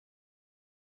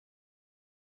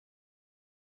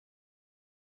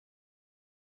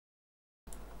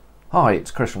Hi,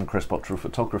 it's Chris from Chris Bottrell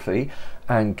Photography,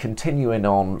 and continuing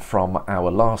on from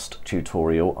our last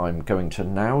tutorial, I'm going to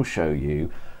now show you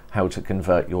how to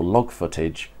convert your log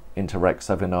footage into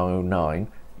Rec709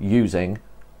 using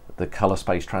the Color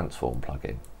Space Transform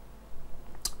plugin.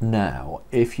 Now,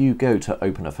 if you go to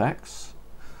Open Effects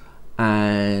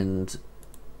and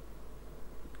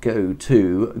go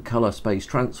to Color Space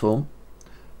Transform,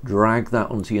 drag that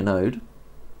onto your node,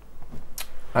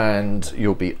 and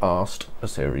you'll be asked a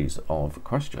series of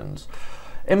questions.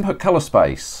 Input color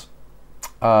space.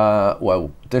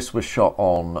 Well, this was shot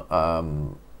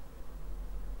on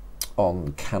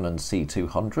Canon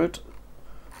C200,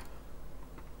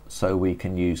 so we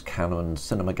can use Canon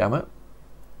Cinema Gamut.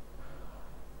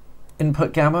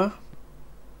 Input gamma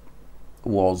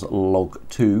was log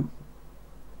 2,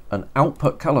 and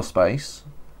output color space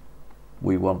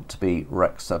we want to be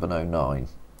Rec709.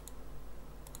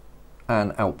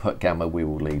 And output gamma we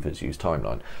will leave as use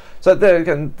timeline. So there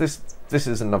again, this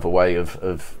is another way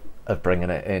of bringing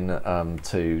it in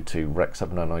to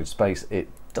Rec709 space. It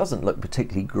doesn't look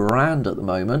particularly grand at the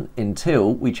moment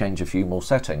until we change a few more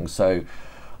settings. So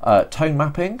tone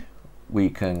mapping, we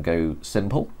can go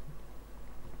simple,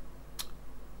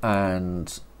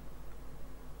 and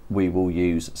we will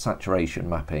use saturation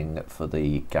mapping for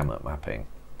the gamut mapping.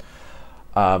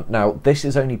 Now this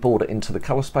is only brought it into the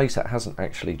color space, it hasn't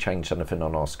actually changed anything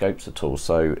on our scopes at all.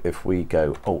 So if we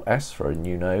go Alt S for a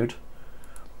new node,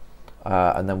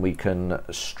 and then we can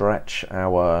stretch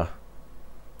our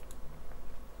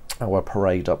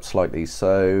parade up slightly.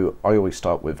 So I always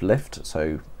start with lift,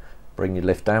 so bring your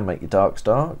lift down, make your darks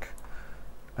dark,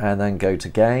 and then go to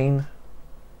gain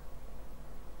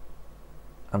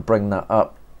and bring that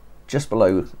up just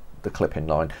below the clipping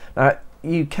line. Now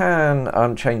you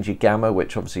can change your gamma,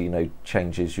 which obviously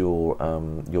changes your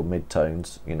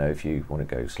midtones. If you want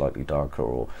to go slightly darker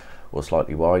or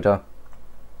slightly wider,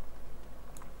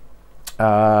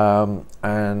 and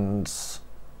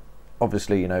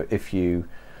obviously if you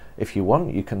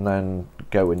want, you can then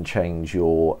go and change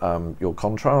your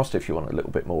contrast. If you want a little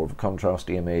bit more of a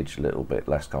contrasty image, a little bit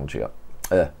less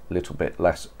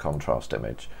contrast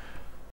image.